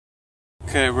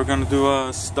Okay, we're going to do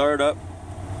a startup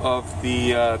of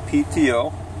the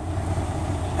PTO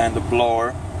and the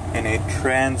blower in a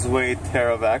Transway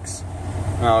Terravex.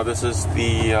 Now this is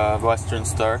the Western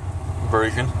Star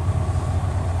version.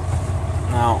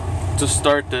 Now to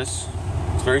start this,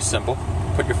 it's very simple.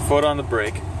 Put your foot on the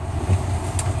brake,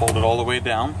 hold it all the way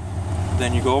down,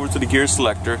 then you go over to the gear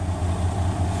selector.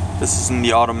 This is in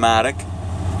the automatic.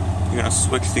 You're going to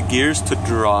switch the gears to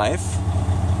drive.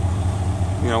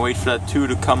 You're going to wait for that 2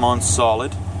 to come on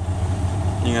solid.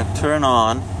 You're going to turn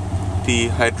on the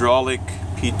hydraulic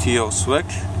PTO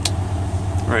switch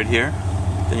right here.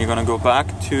 Then you're going to go back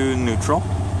to neutral.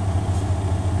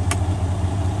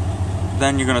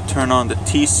 Then you're going to turn on the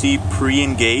TC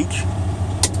pre-engage.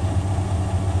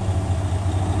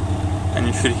 And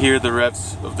you should hear the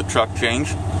revs of the truck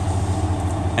change.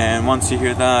 And once you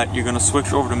hear that, you're going to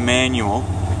switch over to manual.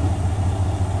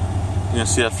 You're going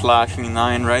to see that flashing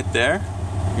 9 right there.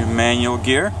 Your manual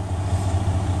gear.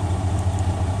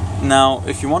 Now,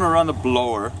 if you want to run the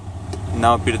blower,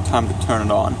 now would be the time to turn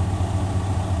it on.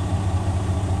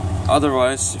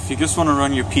 Otherwise, if you just want to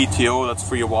run your PTO, that's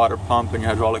for your water pump and your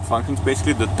hydraulic functions,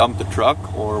 basically to dump the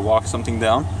truck or walk something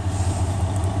down.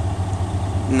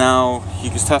 Now, you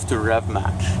just have to rev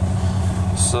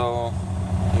match. So,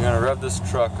 you're going to rev this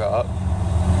truck up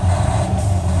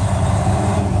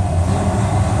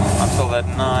until that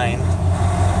 9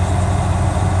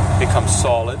 becomes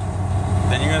solid.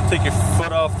 Then you're going to take your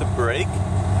foot off the brake,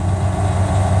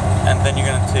 and then you're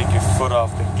going to take your foot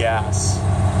off the gas.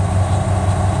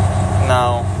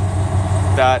 Now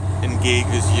that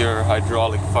engages your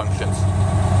hydraulic functions.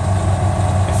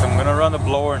 If I'm going to run the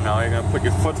blower now, you're going to put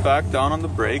your foot back down on the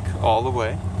brake all the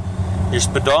way. Your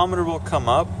speedometer will come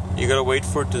up. You got to wait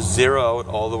for it to zero out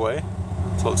all the way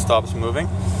until it stops moving.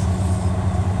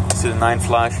 See the 9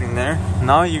 flashing there.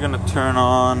 Now you're going to turn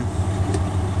on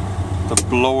the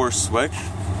blower switch,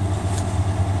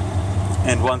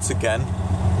 and once again,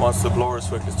 once the blower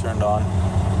switch is turned on,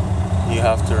 you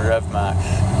have to rev match.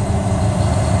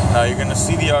 Now you're going to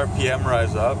see the RPM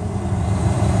rise up,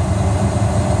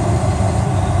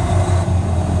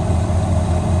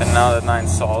 and now that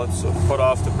 9's solid, so foot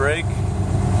off the brake,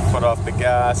 foot off the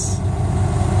gas,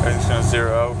 everything's going to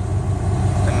zero,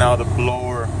 and now the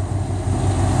blower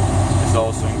is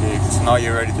also engaged, so now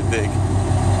you're ready to dig.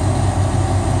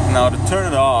 Now to turn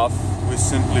it off, we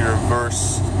simply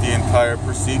reverse the entire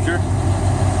procedure.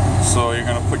 So you're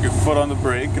going to put your foot on the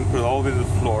brake and put it all the way to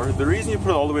the floor. The reason you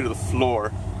put it all the way to the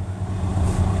floor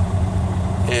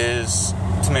is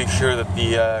to make sure that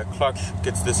the clutch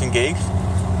gets disengaged.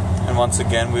 And once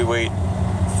again, we wait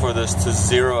for this to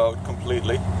zero out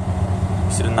completely.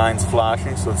 You see the 9's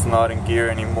flashing, so it's not in gear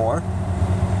anymore.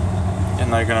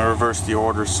 And now you're going to reverse the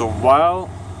order. So while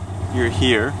you're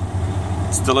here,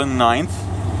 still in 9th,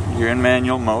 you're in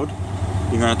manual mode.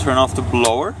 You're going to turn off the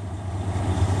blower.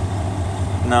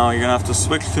 Now you're going to have to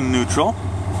switch to neutral.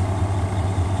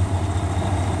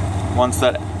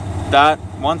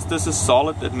 Once this is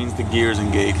solid, that means the gear is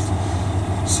engaged.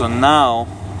 So now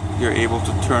you're able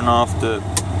to turn off the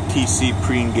TC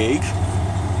pre-engage.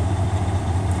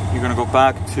 You're going to go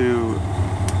back to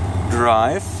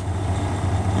drive.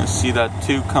 You're going to see that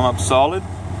 2 come up solid.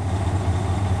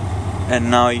 And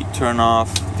now you turn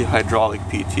off the hydraulic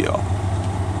PTO.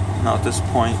 Now at this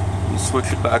point, you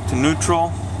switch it back to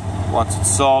neutral. Once it's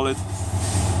solid,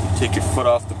 you take your foot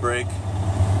off the brake,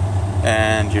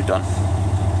 and you're done.